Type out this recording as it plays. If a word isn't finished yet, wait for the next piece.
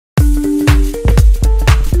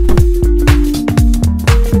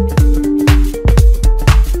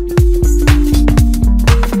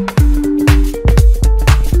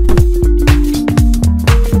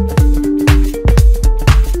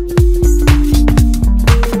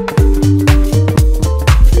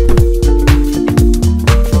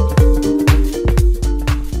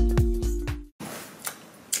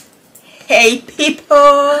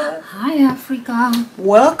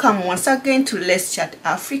Welcome once again to Let's Chat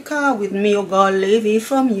Africa with me, your girl Levi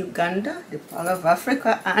from Uganda, the Pearl of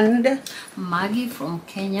Africa, and Maggie from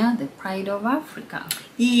Kenya, the Pride of Africa.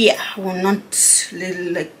 Yeah, we'll not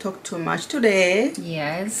talk too much today.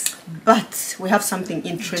 Yes. But we have something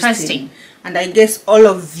interesting. And I guess all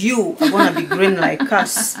of you are going to be green like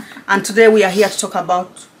us. And today we are here to talk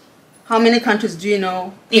about how many countries do you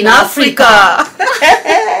know in Africa?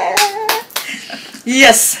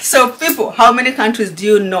 Yes, so people, how many countries do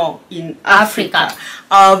you know in Africa?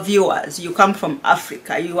 Our viewers, you come from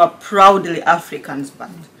Africa, you are proudly Africans,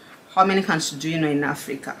 but how many countries do you know in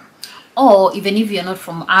Africa? Or even if you're not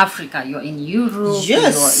from Africa, you're in Europe,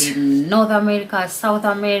 yes, you're in North America, South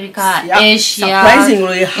America, Asia.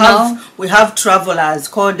 Surprisingly, we have travelers,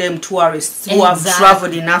 call them tourists, who have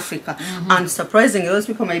traveled in Africa. And surprisingly, those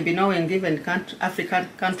people might be knowing even African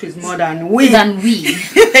countries more than we.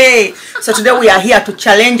 Hey, so today we are here to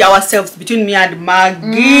challenge ourselves between me and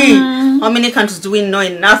Maggie. How many countries do we know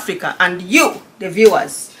in Africa? And you, the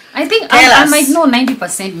viewers, I think I might know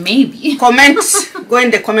 90% maybe. Go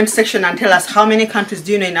in the comment section and tell us how many countries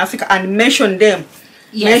do you know in Africa and mention them.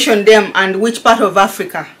 Yes. Mention them and which part of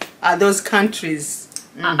Africa are those countries.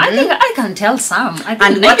 I think I can tell some. I think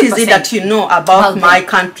and what is it that you know about my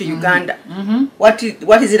country, Uganda? What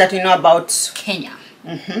is it that you know about Kenya?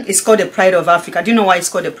 It's called the Pride of Africa. Do you know why it's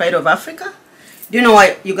called the Pride of Africa? Do you know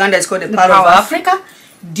why Uganda is called the Pride of Africa?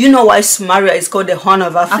 Do you know why Somalia is called the Horn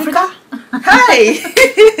of Africa? Hi!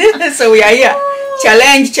 So we are here.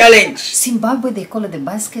 Challenge. Zimbabwe, they call it the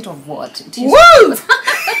basket of what? Woo!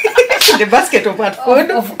 The basket of what?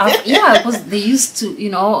 Food? Yeah, because they used to,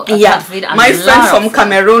 my friend from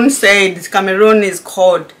Cameroon said Cameroon is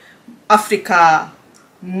called Africa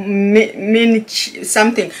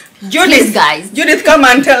something. Judith, come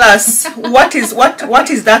and tell us what is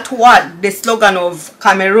that word, the slogan of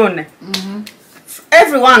Cameroon.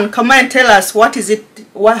 Everyone, come and tell us what is it,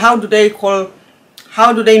 how do they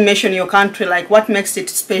mention your country, like what makes it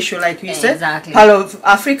special, like you said? Exactly. Pearl of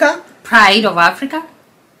Africa? Pride of Africa?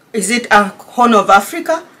 Is it a Horn of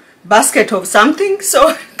Africa? Basket of something?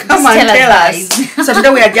 So come and tell us. So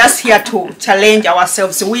today we are just here to challenge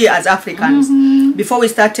ourselves, we as Africans. Before we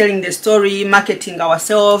start telling the story, marketing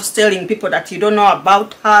ourselves, telling people that you don't know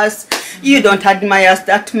about us, you don't admire us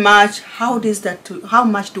that much, how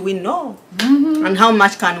much do we know? And how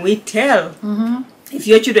much can we tell? If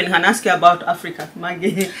your children can ask you about Africa,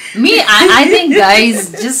 Maggie. Me, I think,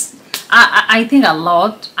 guys, I think a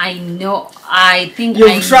lot. I know. I think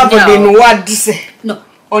you've traveled in what? No.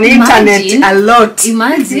 On internet a lot.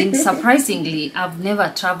 Imagine, surprisingly, I've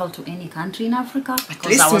never traveled to any country in Africa. At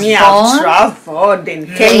least me, I've traveled in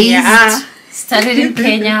Kenya. Started in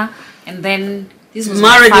Kenya, and then this was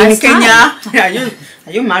married my in first Kenya. time.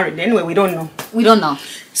 Are you married? Anyway, we don't know. We don't know.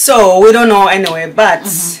 So we don't know anyway. But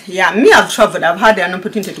yeah, me, I've traveled. I've had an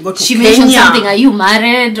opportunity to go to Kenya. She mentioned something. Are you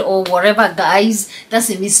married or whatever, guys? That's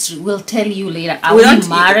a mystery. We'll tell you later. Are we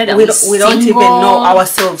married? Are we don't even know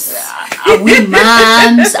ourselves. Are we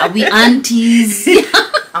moms? Are we aunties?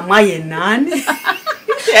 Am I a nun?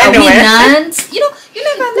 Are we nuns? You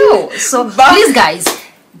never know. So please, guys,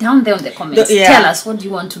 down there in the comments, tell us what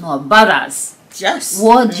you want to know about us. Yes.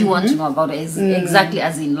 What do you want to know about us exactly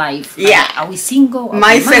as in life? Yeah. Are we single?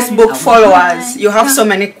 My Facebook followers, you have so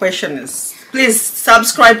many questions. Please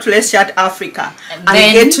subscribe to Let's Chat Africa and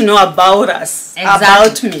get to know about us,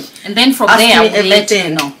 about me. And then from there, I will let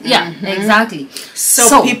you know. Yeah, exactly.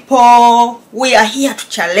 So people, we are here to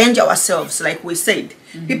challenge ourselves, like we said.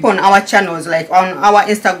 People on our channels, like on our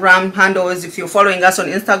Instagram handles, if you're following us on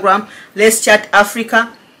Instagram, Let's Chat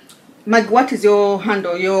Africa. Mag, what is your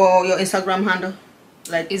handle, your Instagram handle?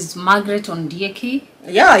 Like, is Margaret on DK?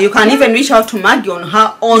 Yeah, you can even reach out to Maggie on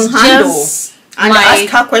her own handle and ask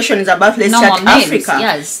her questions about Let's Chat Africa.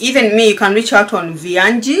 Yes. Even me, you can reach out on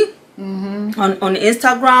Vianji on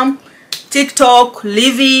Instagram, TikTok,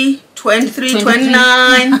 Livy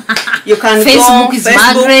 2329. You can Facebook is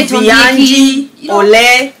Margaret Vianji,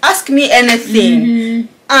 Ole. Ask me anything.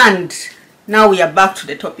 And now we are back to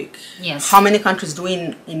the topic. Yes. How many countries do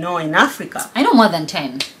we know in Africa? I know more than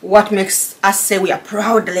 10. What makes us say we are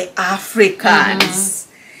proudly Africans?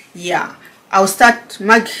 Yeah. I'll start,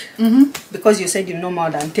 Mag, because you said you know more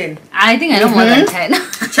than 10. I think I know more than 10.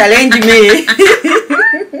 Challenge me.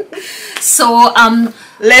 So,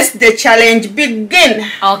 let's the challenge begin.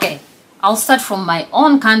 Okay. I'll start from my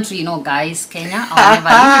own country, guys, Kenya. I'll never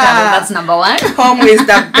leave it alone. That's number one. Home is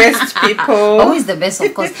the best, people. Home is the best,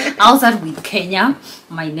 of course. I'll start with Kenya.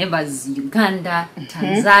 My neighbors, Uganda,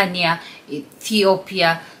 Tanzania,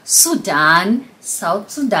 Ethiopia, Sudan,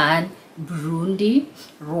 South Sudan, Burundi,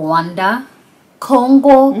 Rwanda,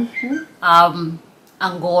 Congo,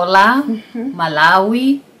 Angola,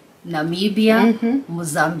 Malawi, Namibia,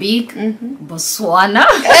 Mozambique, Botswana.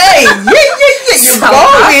 Hey, you're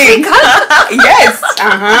going. Yes.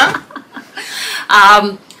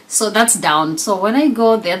 So that's down. So when I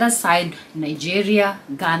go the other side, Nigeria,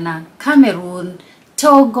 Ghana, Cameroon,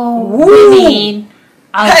 Togo, Benin,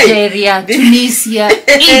 Algeria, Tunisia,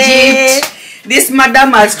 Egypt. This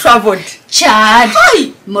madam has traveled. Chad,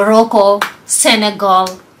 Morocco, Senegal.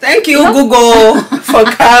 Thank you, Google, for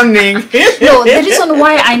coming. No, the reason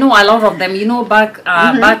why I know a lot of them, you know,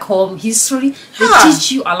 back home history, they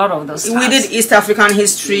teach you a lot of those stuff. We did East African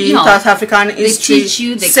history, South African history, they teach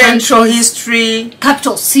you the Central history,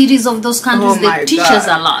 capital cities of those countries. They teach us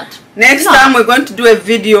a lot. Next time we're going to do a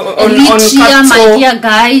video on capital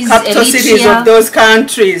cities of those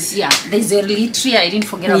countries. Yeah, there's Eritrea. I didn't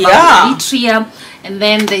forget about Eritrea. And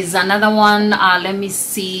then there's another one. Let me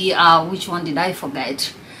see. Which one did I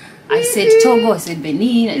forget? I said Togo, I said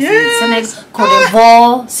Benin, I said Senegal, Cote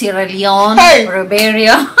d'Ivoire, Sierra Leone,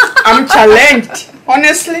 Liberia. I'm challenged.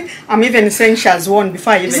 Honestly, I'm even saying she has won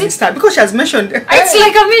before I even start, because she has mentioned. It's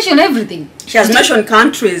like I mentioned everything. She has mentioned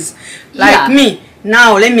countries like me.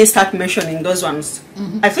 Now let me start mentioning those ones.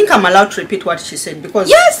 I think I'm allowed to repeat what she said, because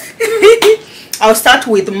I'll start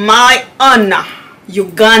with my honor.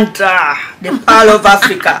 Uganda, the pearl of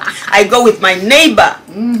Africa. I go with my neighbor,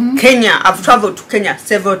 Kenya. I've traveled to Kenya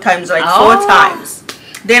several times, like 4 times.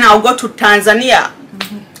 Then I'll go to Tanzania.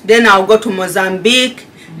 Then I'll go to Mozambique.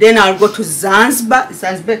 Then I'll go to Zanzibar.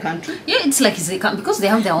 Zanzibar country? Yeah, it's like because they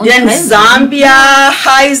have their own. Then Zambia,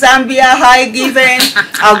 hi Given.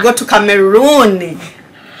 I'll go to Cameroon.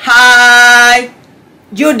 Hi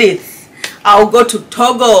Judith. I'll go to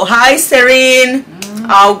Togo. Hi Serene.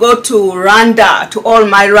 I'll go to Rwanda, to all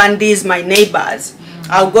my Rwandese, my neighbors.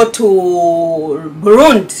 I'll go to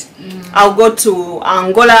Burundi. I'll go to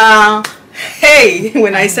Angola. Hey,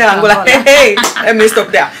 when I say Angola, hey, let me stop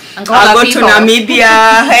there. I'll go to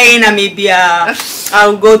Namibia. Hey, Namibia.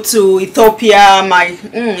 I'll go to Ethiopia.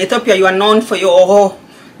 Ethiopia, you are known for your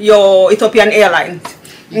Ethiopian Airlines.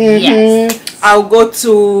 Yes. I'll go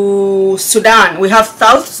to Sudan. We have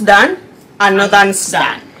South Sudan and Northern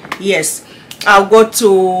Sudan. Yes. I'll go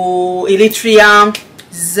to Eritrea,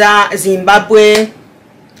 Zimbabwe.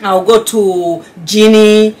 I'll go to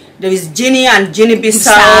Guinea. There is Guinea and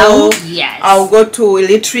Guinea-Bissau. Yes. I'll go to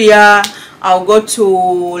Eritrea. I'll go to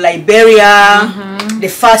Liberia. The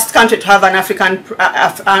first country to have an African,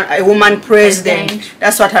 a woman president.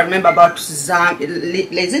 That's what I remember about Zambia.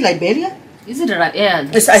 Is it Liberia? Is it right? Yeah.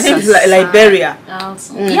 Yes, I think it's Liberia.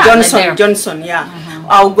 Johnson. Yeah.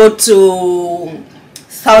 I'll go to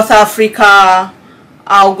South Africa.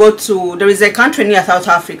 I'll go to, there is a country near South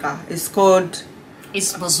Africa. It's called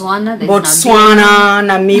Botswana.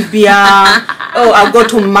 Namibia. I'll go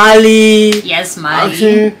to Mali. Yes,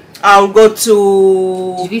 Mali. I'll go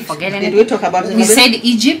to. Did we forget anything? Did we talk about it? We said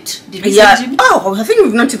Egypt. Did we say Egypt? Oh, I think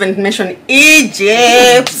we've not even mentioned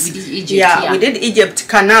Egypt. We did Egypt. Yeah, we did Egypt,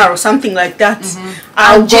 Canal or something like that.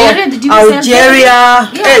 Algeria. Did you say Algeria?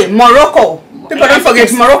 Hey, Morocco. People don't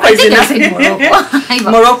forget Morocco is in Morocco.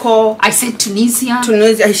 Morocco. I said Tunisia.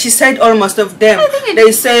 She said almost of them.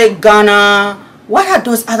 They say Ghana. What are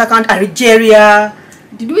those other countries? Algeria.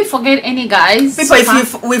 Did we forget any, guys? People,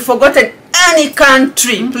 if we forgotten any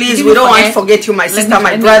country, please, we don't want to forget you, my sister,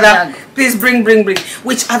 my brother. Please bring.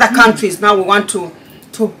 Which other countries now we want to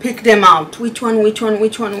pick them out? Which one? I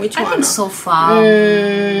think so far.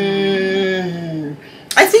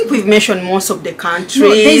 I think we've mentioned most of the countries.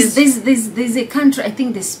 No, there's a country, I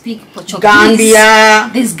think they speak Portuguese. Gambia.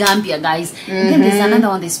 There's Gambia, guys. And then there's another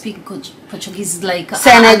one they speak Portuguese, like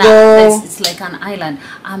Senegal. It's like an island.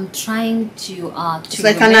 I'm trying to it's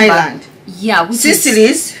like an island. Yeah,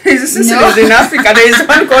 Sicily's. Sicily's in Africa. There is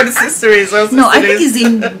one called Sicily's. No, I think it's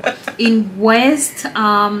in West,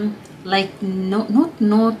 like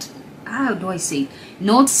not how do I say?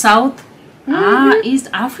 North, South, East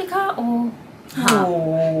Africa or.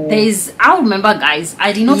 I remember, guys.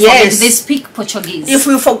 I did not forget. They speak Portuguese. If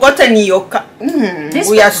we've forgotten your,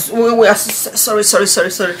 we are sorry.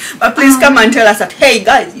 But please come and tell us that, hey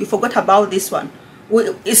guys, you forgot about this one.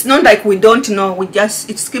 It's not like we don't know.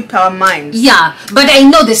 It skipped our minds. Yeah, but I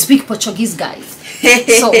know they speak Portuguese, guys.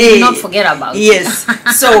 So we will not forget about it. Yes.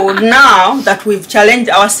 So now that we've challenged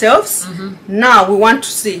ourselves, now we want to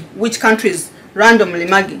see which countries. Randomly,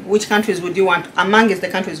 Maggie, which countries would you want amongst the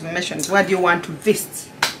countries we mentioned? Where do you want to visit?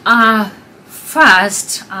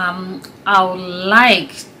 First, I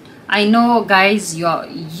I know, guys, you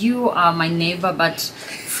are my neighbor, but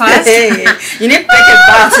first you need to take a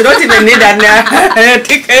bus. You don't even need a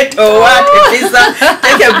ticket or what, a visa.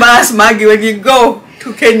 Take a bus, Maggie, when you go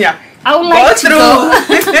to Kenya. I would like to go.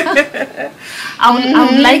 I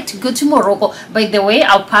would like to go to Morocco. By the way,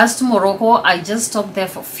 I'll pass to Morocco. I just stopped there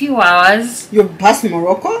for a few hours. You passed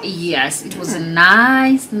Morocco? Yes, it was a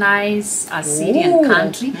nice Syrian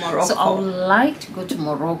country. Morocco. So I would like to go to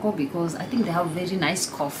Morocco because I think they have very nice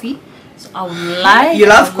coffee. So I would like. You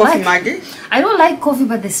love coffee, Maggie? I don't like coffee,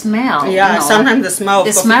 but the smell. Yeah, sometimes the smell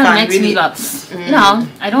of coffee can makes really, me laugh. No,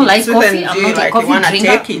 I don't like coffee. I'm not a coffee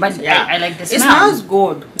drinker, but I like the smell. It smells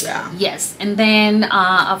good. Yeah. Yes, and then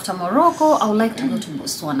after Morocco, I would like to go to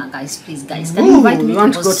Botswana, guys. Please, guys, can you invite me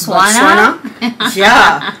to Botswana?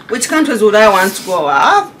 Yeah. Which countries would I want to go?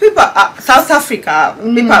 South Africa.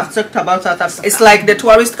 People have talked about South Africa. It's like the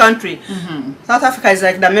tourist country. South Africa is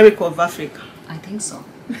like the America of Africa. I think so.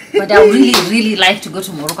 But I really like to go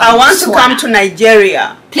to Morocco. I want to come to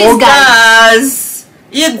Nigeria. Please, guys.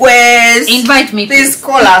 Igwes. Invite me, please.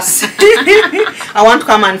 Call us. I want to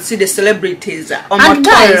come and see the celebrities. And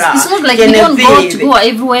guys, it's not like we don't go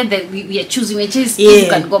everywhere that we are choosing. We just you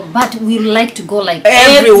can go, but we like to go like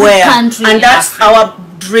everywhere. Every country, and that's our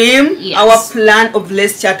dream, our plan of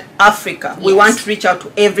Let's Chat Africa. Yes. We want to reach out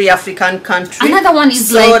to every African country. Another one is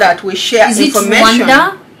so that we share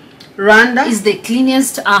information. Rwanda is the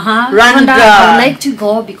cleanest. Rwanda, I would like to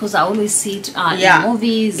go because I always see it in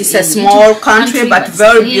movies. It's a small country, but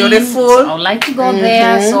very beautiful. So I would like to go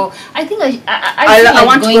there. So I think I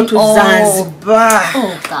want to go to Zanzibar.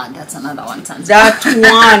 Oh God, that's another one. Zanzibar. That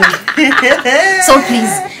one. So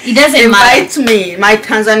please, it doesn't invite me, my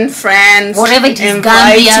Tanzanian friends. Whatever it is,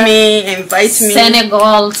 invite me,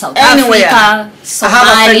 Senegal, South anywhere. Africa, Somalia, I have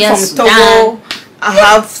a friend from Togo. I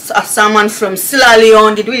have someone from Sierra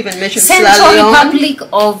Leone. Did we even mention Sierra Leone? Central Republic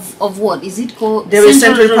of what? Is it called? There is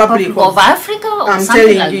Central Republic of Africa or I'm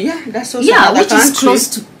something telling you, yeah, that's also which country. Is close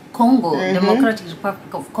to Congo, Democratic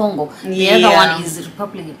Republic of Congo. The other one is the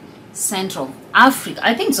Republic Central Africa.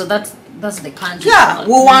 I think so. That's the country. Yeah,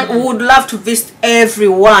 we would love to visit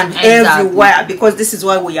everyone, everywhere, because this is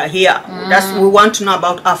why we are here. We want to know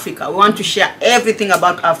about Africa. We want to share everything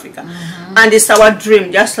about Africa, and it's our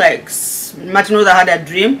dream. Just like Martin Luther had a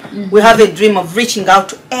dream, we have a dream of reaching out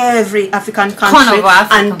to every African country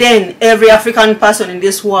and then every African person in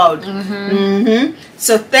this world.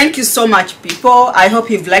 So thank you so much, people. I hope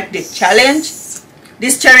you've liked the challenge.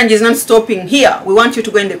 This challenge is not stopping here. We want you to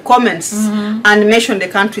go in the comments and mention the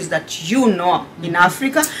countries that you know in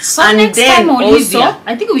Africa. So and next then time, Olivia, also,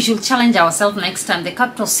 I think we should challenge ourselves next time. The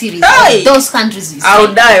capital cities of those countries.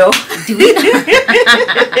 I'll die. Do it.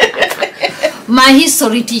 My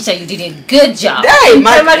history teacher, you did a good job. In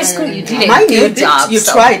primary school, you did a good job. You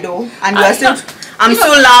tried though, and you are still. I'm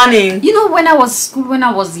still learning. You know, when I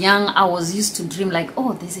was young, I was used to dream like,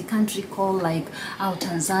 oh, there's a country called like, oh,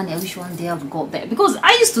 Tanzania. I wish one day I would go there, because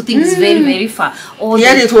I used to think it's very far.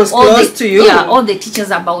 It was close to you. Yeah, all the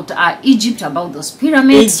teachers about Egypt, about those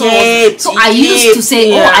pyramids. So I used to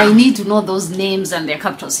say, oh, I need to know those names and their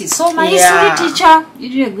capital cities. So my history teacher, you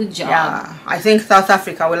did a good job. Yeah, I think South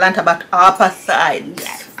Africa, we learned about apartheid,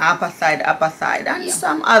 and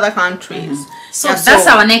some other countries. So that's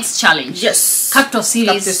our next challenge. Yes. Capital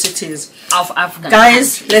cities of Africa.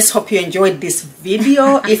 Guys, let's hope you enjoyed this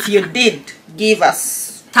video. If you did, give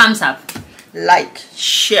us thumbs up, like,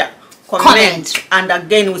 share, comment. And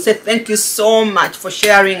again, we say thank you so much for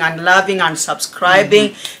sharing and loving and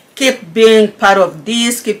subscribing. Keep being part of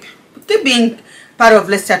this. Keep being part of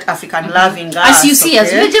Let's Chat Africa and loving us. As you see,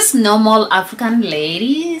 as we're just normal African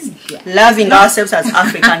ladies. Loving ourselves as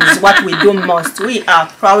African is what we do most. We are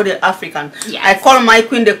proud African. Yes. I call my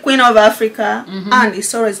queen the Queen of Africa, and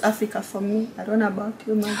it's always Africa for me. I don't know about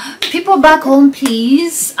you, man. People back home,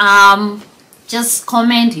 please, just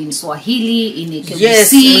comment in Swahili, in Ikebisi.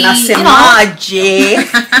 Yes, unasemaje.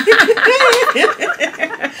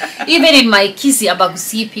 Even in my Kisi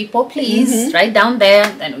Abagusi people, please write down there,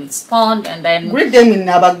 then respond, and then greet them in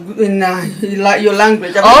your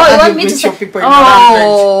language. Oh, you want me to say? People in your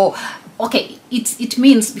language. Okay. It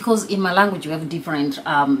means, because in my language we have different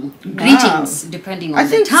greetings depending on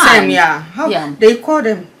the time. Same, yeah. They call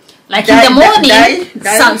them. Like in the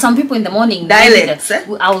morning, some people in the morning dialects.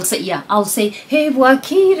 I'll say, hey,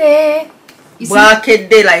 Bwakire.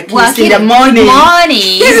 Bwakede, like it's in the morning.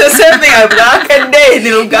 It's the same thing as Bwakede in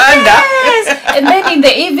Uganda. Yes. And then in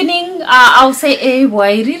the evening, I'll say, hey,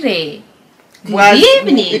 Wairire. Good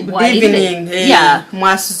evening. Good evening. Yeah.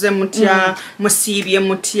 Mwasuze mutia, musibye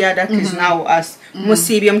mutia. That is now us.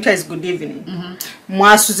 Musibye mutia is good evening.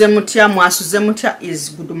 Mwasuze mutia is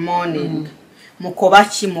good morning.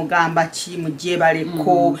 mukobachi mugambachi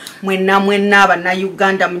mujebaleko mwenna abana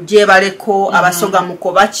Uganda mujebaleko abasoga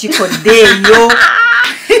mukobachi kodeyo.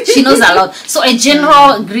 She knows a lot. So a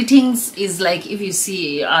general greetings is like if you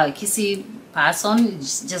see a kissy person,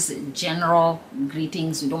 it's just general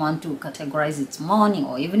greetings. You don't want to categorize it morning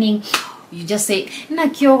or evening. You just say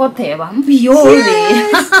Nakyogoteba.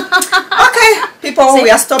 Yes. Okay, people, we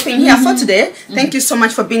are stopping here for today. Thank you so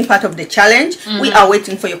much for being part of the challenge. We are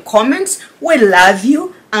waiting for your comments. We love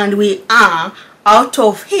you and we are out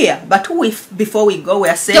of here. But before we go, we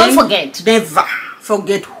are saying don't forget. Never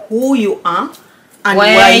forget who you are and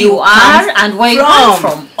where you are and where you come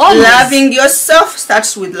from. Always. Loving yourself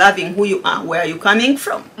starts with loving who you are, where you're coming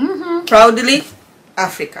from. Proudly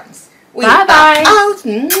Africans. We bye bye. Are out.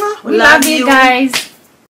 We love you guys.